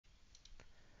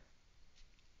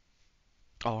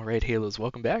Alright, Halos,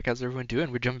 welcome back. How's everyone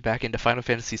doing? We're jumping back into Final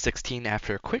Fantasy XVI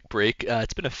after a quick break.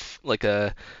 It's been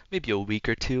maybe a week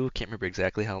or two. Can't remember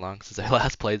exactly how long since I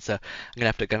last played, so I'm gonna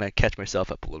have to kind of catch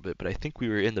myself up a little bit. But I think we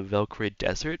were in the Valkyrie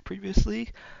Desert previously,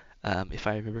 if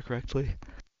I remember correctly,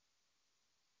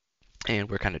 and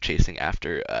we're kind of chasing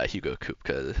after Hugo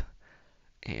Kupka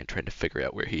and trying to figure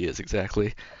out where he is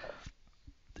exactly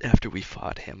after we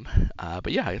fought him.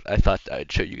 But yeah, I thought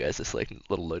I'd show you guys this like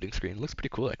little loading screen. It looks pretty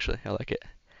cool actually. I like it.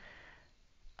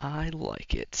 I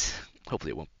like it. Hopefully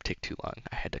it won't take too long.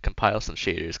 I had to compile some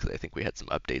shaders because I think we had some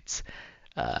updates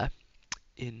uh,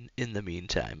 in the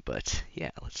meantime. But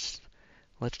yeah, let's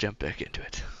jump back into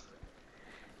it.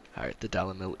 All right, the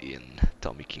Dalimil in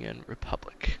Dalmikian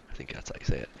Republic. I think that's how you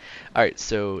say it. All right,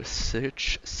 so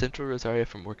search Central Rosaria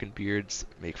from Working Beards.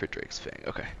 Make for Drake's Fang.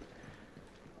 Okay.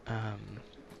 I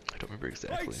don't remember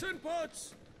exactly. Plates and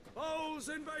pots, bowls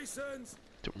and basins.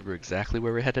 Don't remember exactly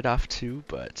where we're headed off to,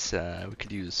 but we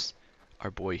could use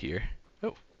our boy here.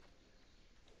 Oh,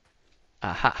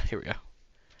 aha! Here we go.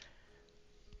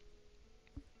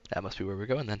 That must be where we're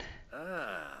going then.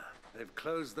 Ah, they've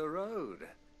closed the road,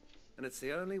 and it's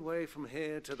the only way from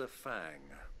here to the Fang.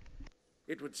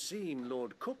 It would seem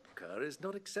Lord Kupka is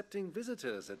not accepting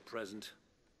visitors at present.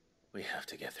 We have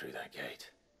to get through that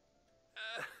gate.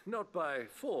 Not by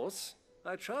force,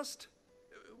 I trust.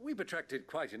 We've attracted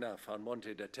quite enough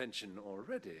unwanted attention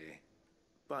already.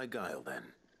 By guile, then.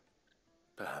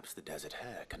 Perhaps the Desert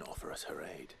Hare can offer us her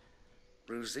aid.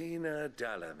 Ruzena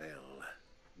Dalimil,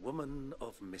 woman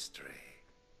of mystery.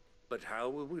 But how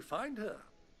will we find her?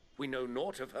 We know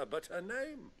naught of her but her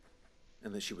name.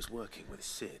 And that she was working with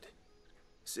Cid.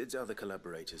 Cid's other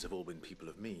collaborators have all been people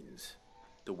of means,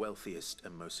 the wealthiest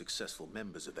and most successful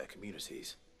members of their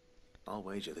communities. I'll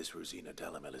wager this Ruzena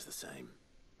Dalimil is the same.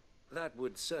 That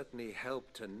would certainly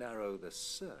help to narrow the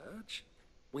search.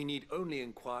 We need only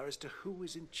inquire as to who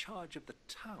is in charge of the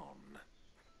town.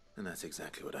 And that's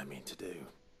exactly what I mean to do.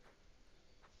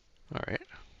 Alright.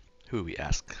 Who do we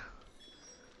ask?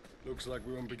 Looks like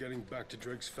we won't be getting back to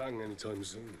Drake's Fang anytime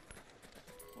soon.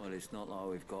 Well, it's not like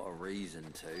we've got a reason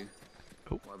to.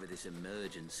 Oh. Whatever this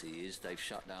emergency is, they've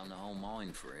shut down the whole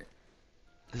mine for it.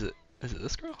 Is it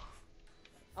this girl?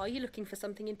 Are you looking for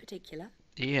something in particular?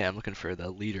 Yeah, I'm looking for the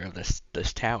leader of this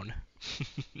town.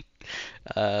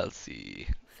 Let's see.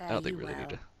 I don't think we really need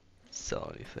to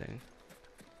sell anything.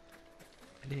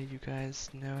 Any of you guys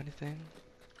know anything?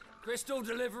 Crystal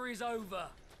delivery's over.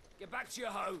 Get back to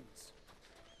your homes.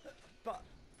 But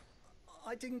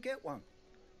I didn't get one.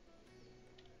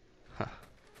 Huh.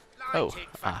 Light Oh,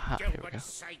 it, for aha, here we go. Gilbert's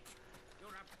sake. You're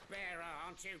a bearer,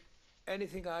 aren't you?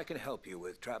 Anything I can help you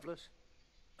with, travelers?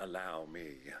 Allow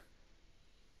me.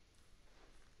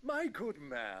 My good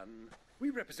man,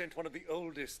 we represent one of the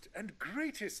oldest and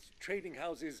greatest trading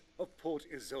houses of Port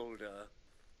Isolde.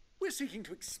 We're seeking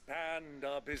to expand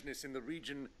our business in the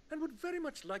region and would very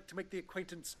much like to make the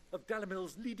acquaintance of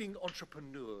Dalimil's leading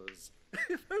entrepreneurs.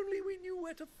 If only we knew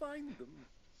where to find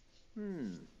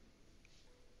them.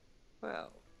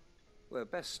 Well, we're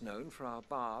best known for our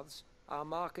baths, our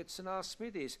markets, and our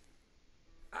smithies.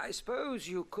 I suppose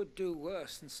you could do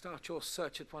worse than start your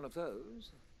search at one of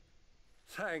those.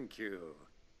 Thank you.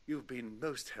 You've been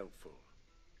most helpful.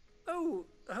 Oh,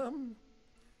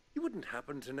 you wouldn't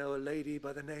happen to know a lady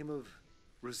by the name of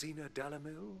Ruzena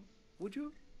Dalimil, would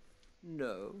you?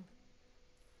 No,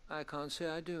 I can't say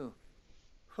I do.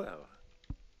 Well,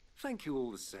 thank you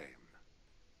all the same.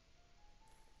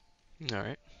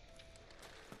 Alright.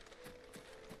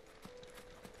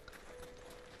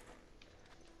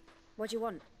 What do you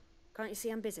want? Can't you see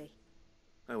I'm busy?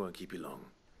 I won't keep you long.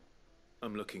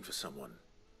 I'm looking for someone.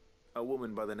 A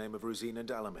woman by the name of Ruzena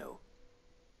Dalimil.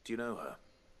 Do you know her?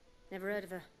 Never heard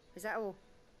of her. Is that all?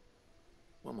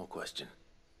 One more question.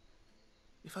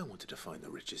 If I wanted to find the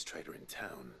richest trader in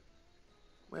town,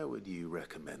 where would you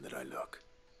recommend that I look?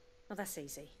 Oh, that's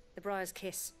easy. The Briar's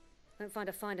Kiss. Won't find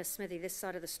a finer smithy this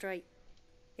side of the strait.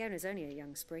 The owner's only a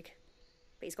young sprig,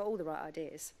 but he's got all the right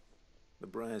ideas. The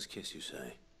Briar's Kiss, you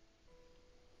say?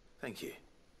 Thank you.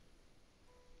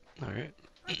 Alright.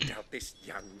 I doubt this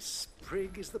young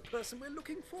sprig is the person we're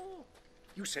looking for.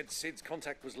 You said Cid's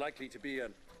contact was likely to be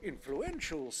an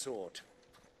influential sort.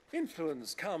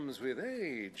 Influence comes with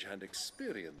age and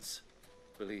experience.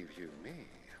 Believe you me.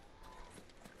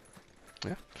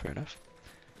 Yeah, fair enough.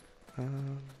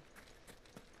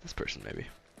 This person maybe.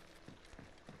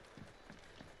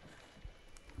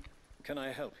 Can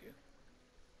I help you?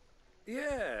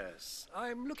 Yes,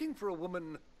 I'm looking for a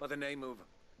woman by the name of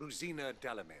Ruzena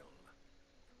Dalimil.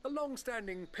 A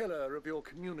long-standing pillar of your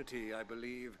community, I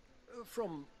believe,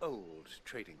 from old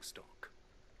trading stock.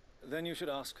 Then you should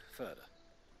ask further.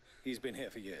 He's been here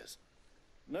for years.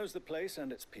 Knows the place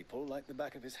and its people like the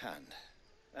back of his hand.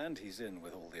 And he's in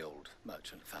with all the old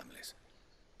merchant families.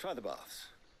 Try the baths.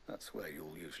 That's where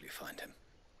you'll usually find him.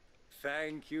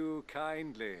 Thank you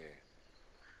kindly.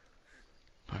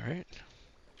 Alright.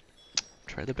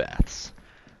 Try the baths.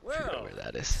 Figure out Well, where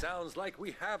that it is. sounds like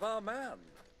we have our man.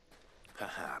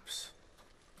 Perhaps.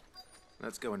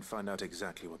 Let's go and find out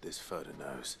exactly what this Furter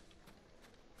knows.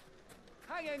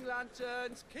 Hanging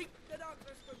lanterns, keep the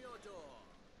darkness from your door.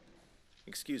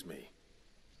 Excuse me.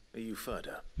 Are you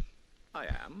Furter? I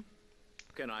am.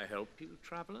 Can I help you,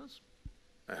 travelers?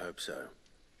 I hope so.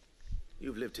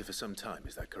 You've lived here for some time,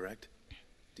 is that correct?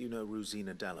 Do you know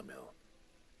Ruzena Dalimil?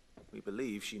 We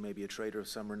believe she may be a trader of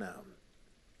some renown.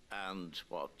 And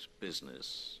what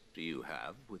business do you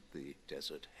have with the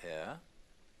desert hare?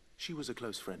 She was a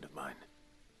close friend of mine.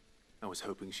 I was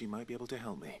hoping she might be able to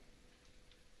help me.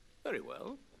 Very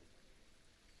well.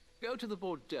 Go to the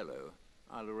bordello.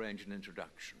 I'll arrange an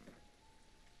introduction.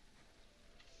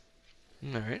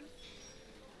 Alright.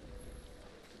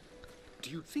 Do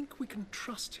you think we can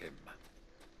trust him?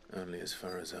 Only as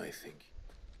far as I think.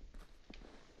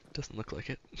 Doesn't look like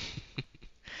it.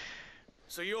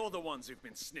 So you're the ones who've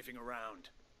been sniffing around.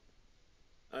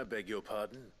 I beg your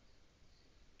pardon?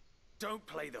 Don't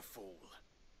play the fool.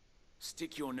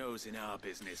 Stick your nose in our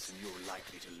business and you're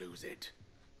likely to lose it.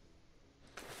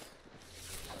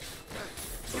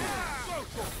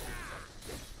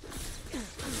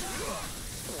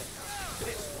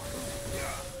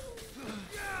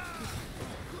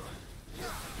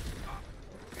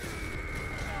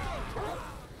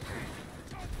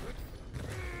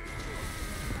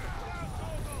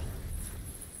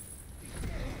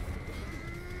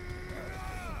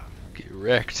 Get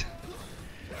wrecked.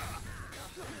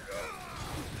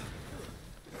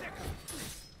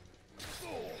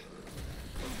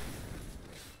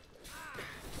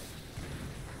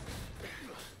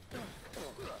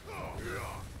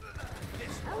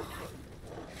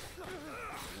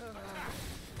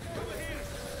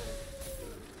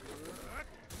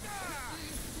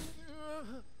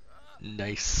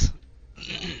 Nice.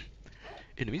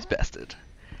 Enemies bested.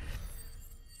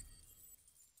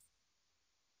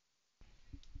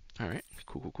 Alright,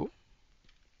 cool.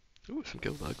 Ooh, some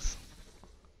gill bugs.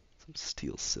 Some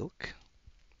steel silk.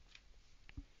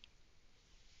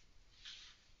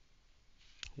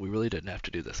 We really didn't have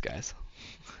to do this, guys.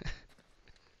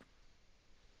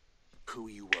 Who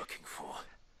are you working for?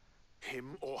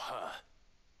 Him or her?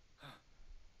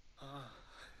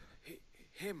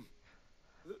 Him.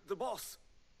 The boss.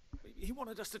 He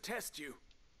wanted us to test you.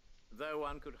 Though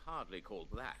one could hardly call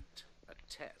that a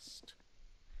test.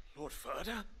 Lord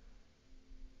Furter?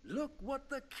 Look what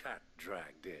the cat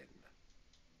dragged in.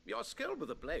 Your skill with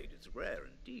the blade is rare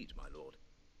indeed, my lord.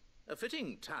 A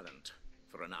fitting talent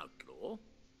for an outlaw.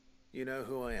 You know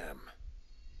who I am.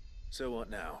 So what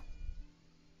now?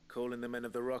 Call in the men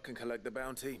of the Rock and collect the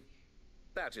bounty?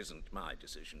 That isn't my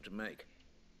decision to make.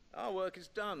 Our work is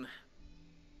done.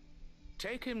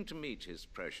 Take him to meet his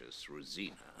precious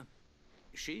Ruzena.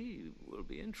 She will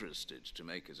be interested to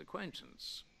make his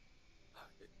acquaintance.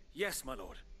 Yes, my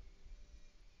lord.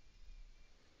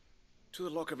 To the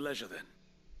Lock of Leisure, then.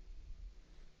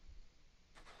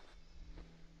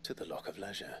 To the Lock of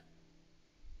Leisure.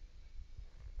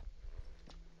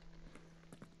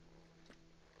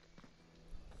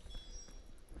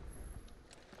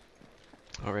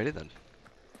 Alrighty then.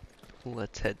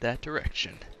 Let's head that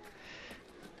direction.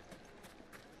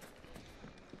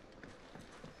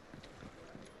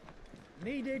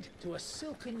 Kneaded to a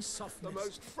silken softness. The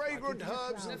most fragrant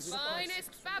herbs and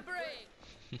finest fabric.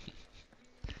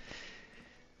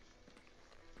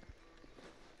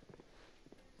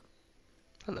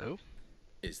 Hello.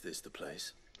 Is this the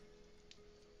place?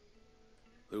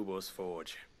 Lubor's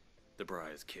Forge. The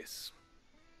Briar's Kiss.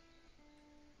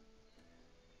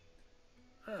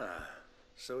 Ah,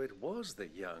 so it was the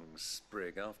young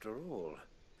sprig after all.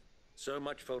 So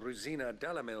much for Ruzena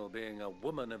Dalimil being a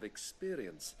woman of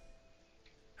experience.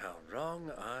 How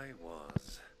wrong I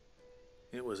was.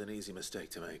 It was an easy mistake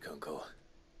to make, Uncle.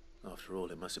 After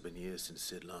all, it must have been years since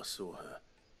Sid last saw her.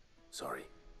 Sorry,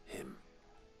 him.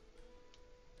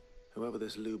 Whoever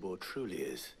this Lubor truly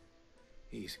is,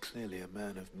 he's clearly a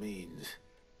man of means.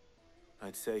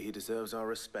 I'd say he deserves our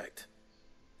respect.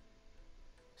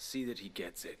 See that he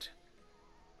gets it.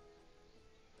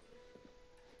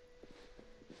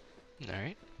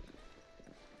 Alright.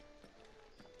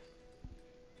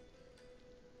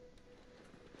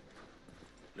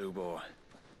 Lubor,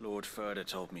 Lord Furter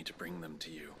told me to bring them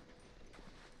to you.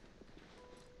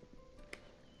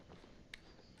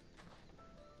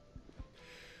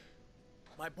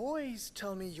 My boys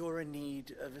tell me you're in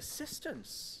need of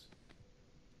assistance.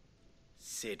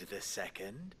 Sid the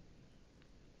Second?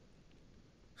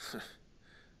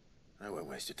 I won't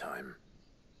waste your time.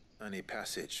 I need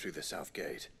passage through the south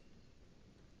gate.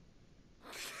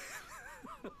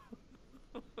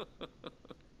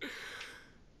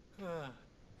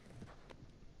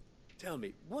 Tell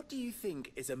me, what do you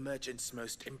think is a merchant's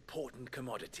most important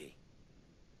commodity?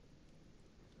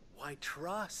 Why,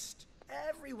 trust.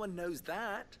 Everyone knows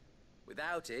that.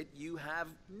 Without it, you have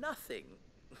nothing.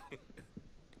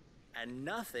 And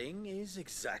nothing is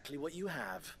exactly what you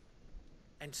have.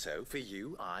 And so, for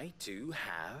you, I, too,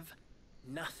 have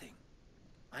nothing.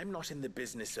 I'm not in the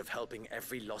business of helping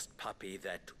every lost puppy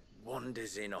that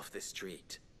wanders in off the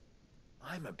street.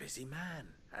 I'm a busy man,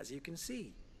 as you can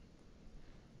see.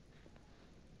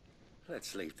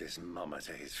 Let's leave this mummer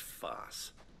to his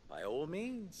farce. By all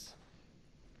means.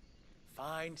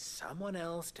 Find someone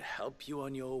else to help you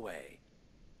on your way.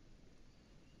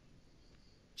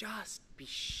 Just be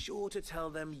sure to tell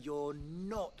them you're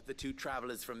not the two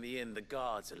travelers from the inn the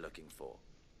guards are looking for.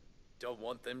 Don't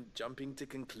want them jumping to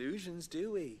conclusions,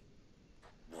 do we?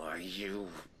 Why, you...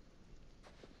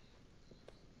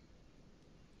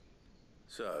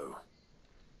 So,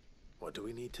 what do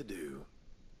we need to do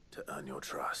to earn your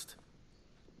trust?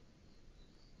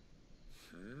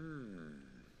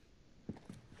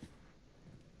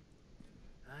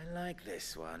 I like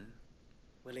this one.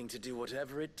 Willing to do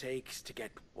whatever it takes to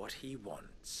get what he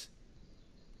wants.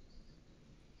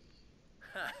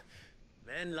 Ha!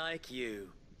 Men like you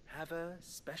have a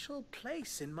special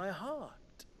place in my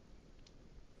heart.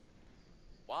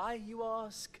 Why, you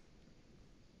ask?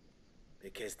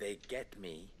 Because they get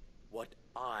me what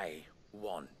I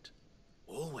want.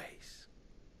 Always.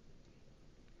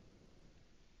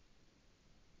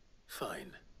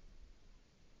 Fine.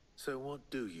 So what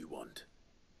do you want?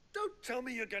 Don't tell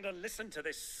me you're going to listen to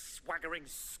this swaggering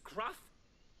scruff.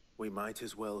 We might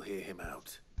as well hear him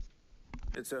out.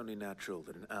 It's only natural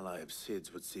that an ally of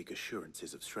Sid's would seek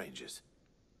assurances of strangers.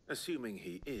 Assuming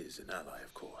he is an ally,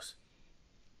 of course.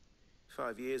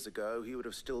 5 years ago, he would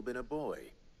have still been a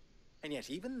boy. And yet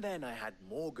even then I had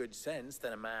more good sense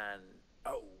than a man,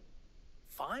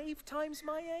 5 times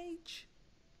my age?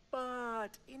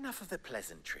 But enough of the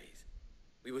pleasantries.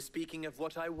 We were speaking of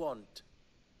what I want.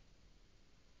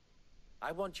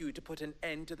 I want you to put an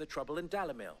end to the trouble in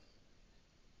Dalimil.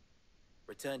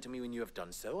 Return to me when you have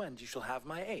done so, and you shall have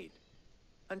my aid.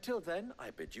 Until then, I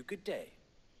bid you good day.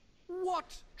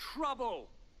 What trouble?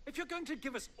 If you're going to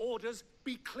give us orders,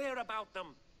 be clear about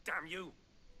them, damn you.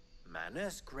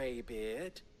 Manners,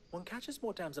 Greybeard. One catches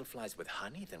more damselflies with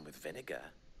honey than with vinegar.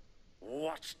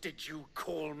 What did you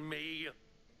call me?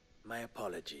 My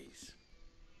apologies.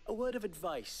 A word of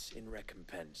advice in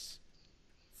recompense.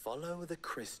 Follow the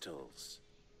crystals.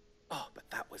 Oh, but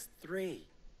that was 3.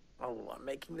 Oh, I'm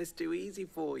making this too easy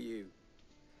for you.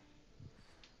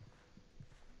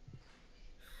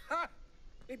 Ha!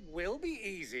 It will be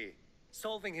easy.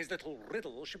 Solving his little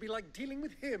riddle should be like dealing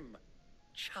with him.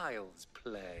 Child's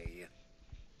play.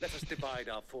 Let us divide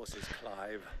our forces,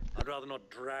 Clive. I'd rather not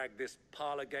drag this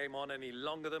parlor game on any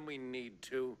longer than we need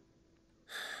to.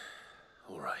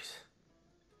 All right.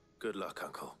 Good luck,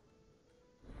 Uncle.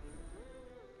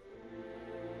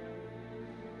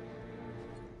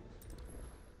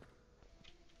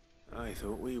 I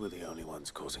thought we were the only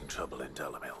ones causing trouble in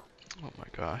Dalimil. Oh my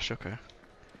gosh, okay.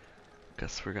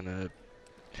 Guess we're gonna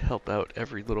help out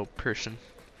every little person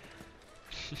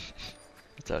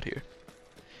that's out here.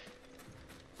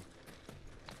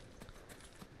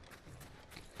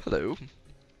 Hello.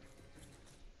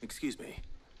 Excuse me.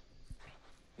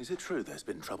 Is it true there's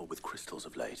been trouble with crystals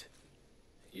of late?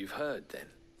 You've heard, then?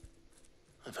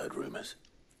 I've heard rumors.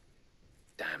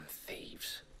 Damn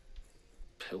thieves.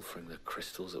 Pilfering the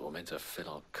crystals that were meant to fill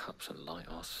our cups and light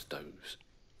our stoves.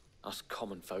 Us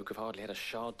common folk have hardly had a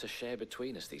shard to share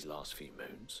between us these last few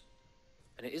moons.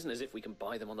 And it isn't as if we can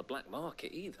buy them on the black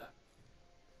market either.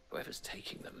 Whoever's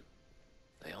taking them,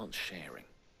 they aren't sharing.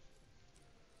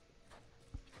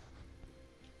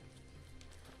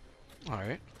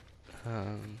 Alright.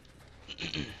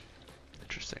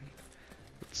 Interesting.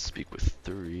 Let's speak with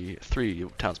three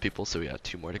townspeople, so we got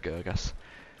 2 more to go, I guess.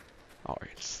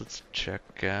 Alright, so let's check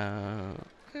out...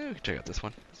 we can check out this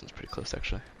one. This one's pretty close,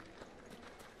 actually.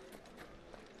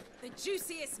 The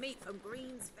juiciest meat from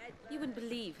Green's Fed. You wouldn't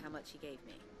believe how much he gave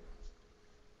me.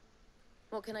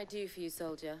 What can I do for you,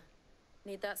 soldier?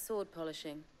 Need that sword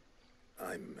polishing?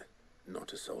 I'm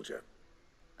not a soldier.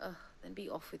 Ugh, then be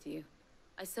off with you.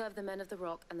 I serve the men of the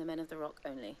Rock and the men of the Rock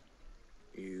only.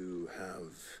 You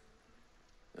have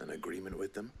an agreement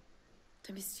with them?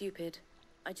 Don't be stupid.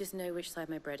 I just know which side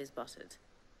my bread is buttered.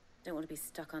 Don't want to be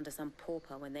stuck under some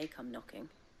pauper when they come knocking,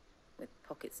 with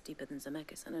pockets deeper than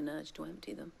Zemeckis and an urge to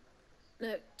empty them.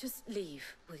 No, just leave,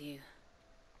 will you?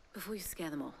 Before you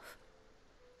scare them off.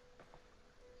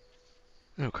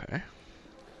 Okay.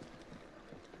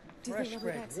 Fresh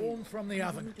bread, warm from the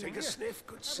oven. Take a sniff,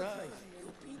 good sir.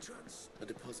 A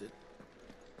deposit.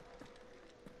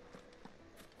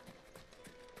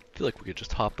 I feel like we could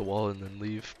just hop the wall and then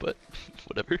leave, but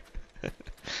whatever.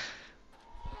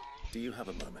 Do you have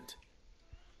a moment?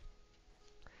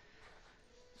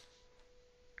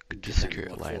 Could just secure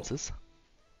alliances.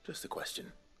 Just a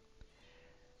question.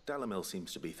 Dalimil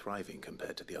seems to be thriving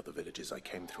compared to the other villages I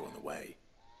came through on the way.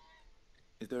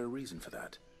 Is there a reason for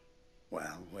that?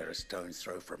 Well, we're a stone's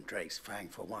throw from Drake's Fang,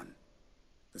 for one.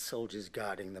 The soldiers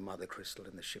guarding the Mother Crystal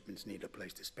and the shipments need a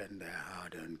place to spend their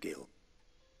hard-earned gil.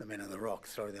 The men of the Rock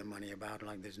throw their money about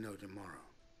like there's no tomorrow.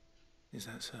 Is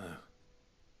that so?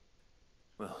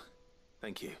 Well,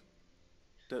 thank you.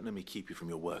 Don't let me keep you from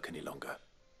your work any longer.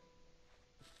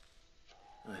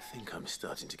 I think I'm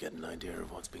starting to get an idea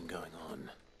of what's been going on.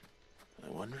 I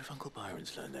wonder if Uncle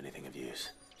Byron's learned anything of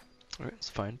use. Alright, let's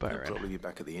find Byron. He'll probably be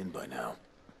back at the inn by now.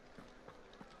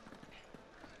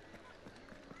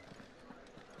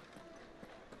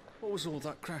 What was all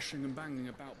that crashing and banging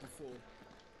about before?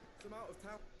 Some out of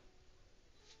town.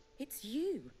 It's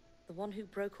you, the one who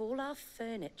broke all our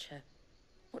furniture.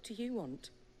 What do you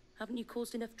want? Haven't you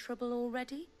caused enough trouble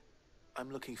already? I'm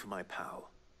looking for my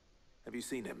pal. Have you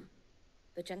seen him?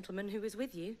 The gentleman who was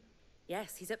with you?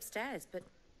 Yes, he's upstairs, but...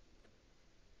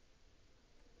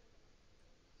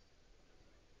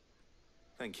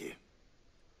 Thank you.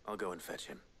 I'll go and fetch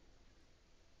him.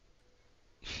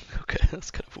 Okay, that's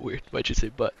kind of weird. Why'd you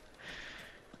say but?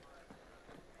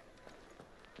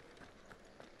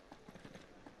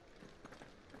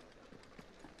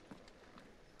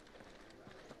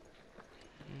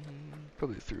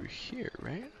 Probably through here,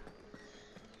 right?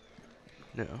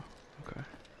 No. Okay.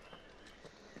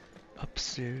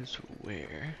 Upstairs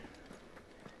where?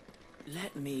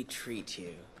 Let me treat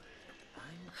you.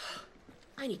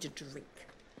 I need a drink.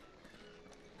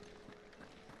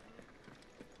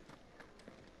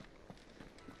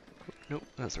 Nope,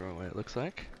 that's the wrong way it looks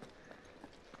like.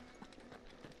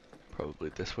 Probably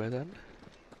this way then.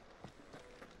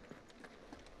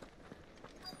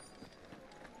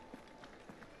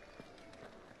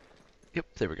 Yep,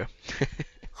 there we go.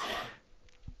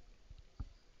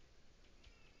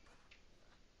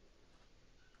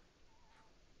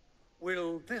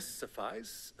 Will this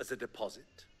suffice as a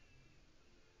deposit?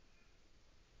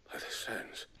 By the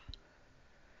sands.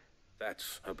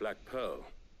 That's a black pearl.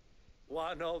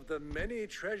 One of the many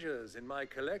treasures in my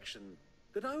collection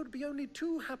that I would be only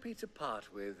too happy to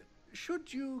part with,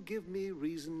 should you give me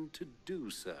reason to do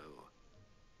so.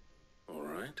 All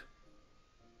right.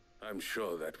 I'm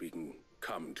sure that we can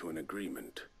come to an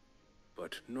agreement,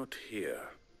 but not here.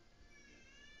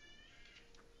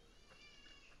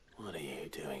 What are you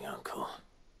doing, Uncle?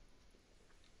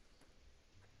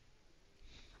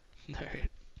 Alright.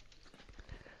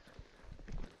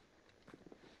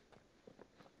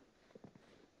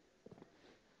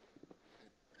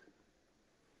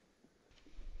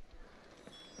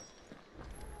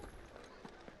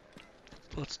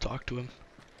 Let's talk to him.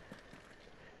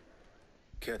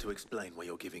 Care to explain why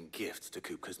you're giving gifts to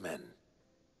Kupka's men?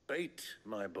 Bait,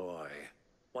 my boy.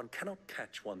 One cannot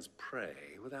catch one's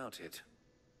prey without it.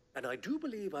 And I do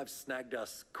believe I've snagged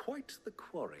us quite the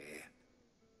quarry.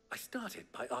 I started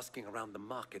by asking around the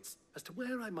markets as to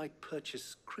where I might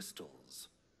purchase crystals.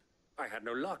 I had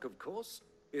no luck, of course.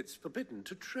 It's forbidden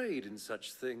to trade in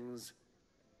such things.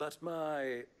 But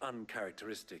my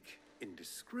uncharacteristic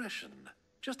indiscretion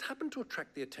just happened to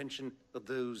attract the attention of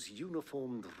those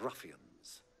uniformed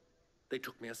ruffians. They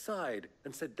took me aside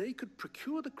and said they could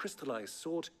procure the crystal I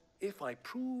sought if I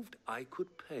proved I could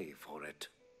pay for it.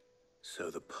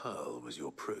 So the pearl was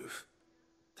your proof?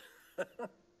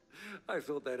 I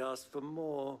thought they'd ask for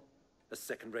more. A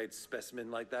second-rate specimen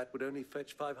like that would only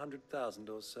fetch 500,000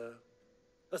 or so.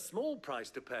 A small price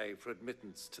to pay for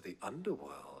admittance to the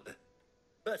underworld.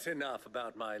 But enough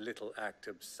about my little act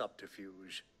of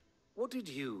subterfuge. What did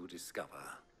you discover?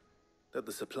 That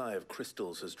the supply of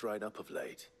crystals has dried up of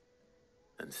late.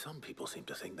 And some people seem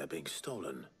to think they're being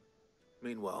stolen.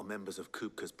 Meanwhile, members of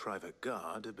Kupka's private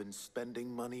guard have been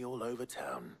spending money all over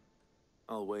town.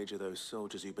 I'll wager those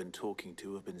soldiers you've been talking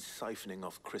to have been siphoning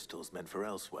off crystals meant for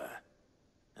elsewhere,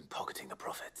 and pocketing the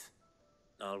profits.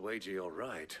 I'll wager you're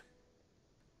right.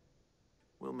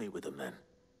 We'll meet with them then,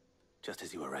 just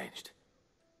as you arranged,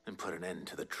 and put an end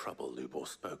to the trouble Lubor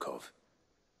spoke of.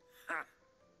 Ha!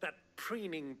 That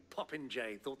preening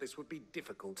popinjay thought this would be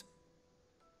difficult.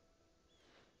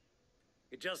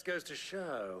 It just goes to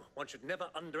show one should never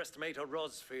underestimate a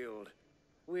Rosfield.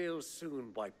 We'll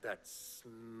soon wipe that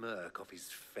smirk off his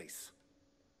face.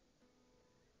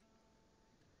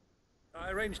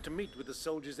 I arranged to meet with the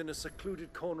soldiers in a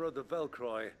secluded corner of the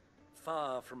Velcroy,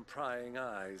 far from prying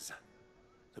eyes.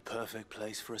 The perfect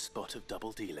place for a spot of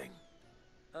double dealing.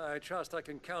 I trust I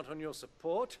can count on your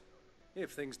support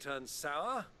if things turn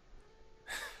sour.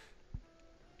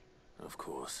 Of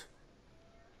course.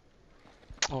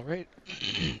 Alright,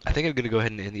 I think I'm going to go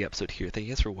ahead and end the episode here. Thank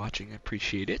you guys for watching, I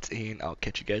appreciate it, and I'll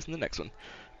catch you guys in the next one.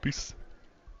 Peace.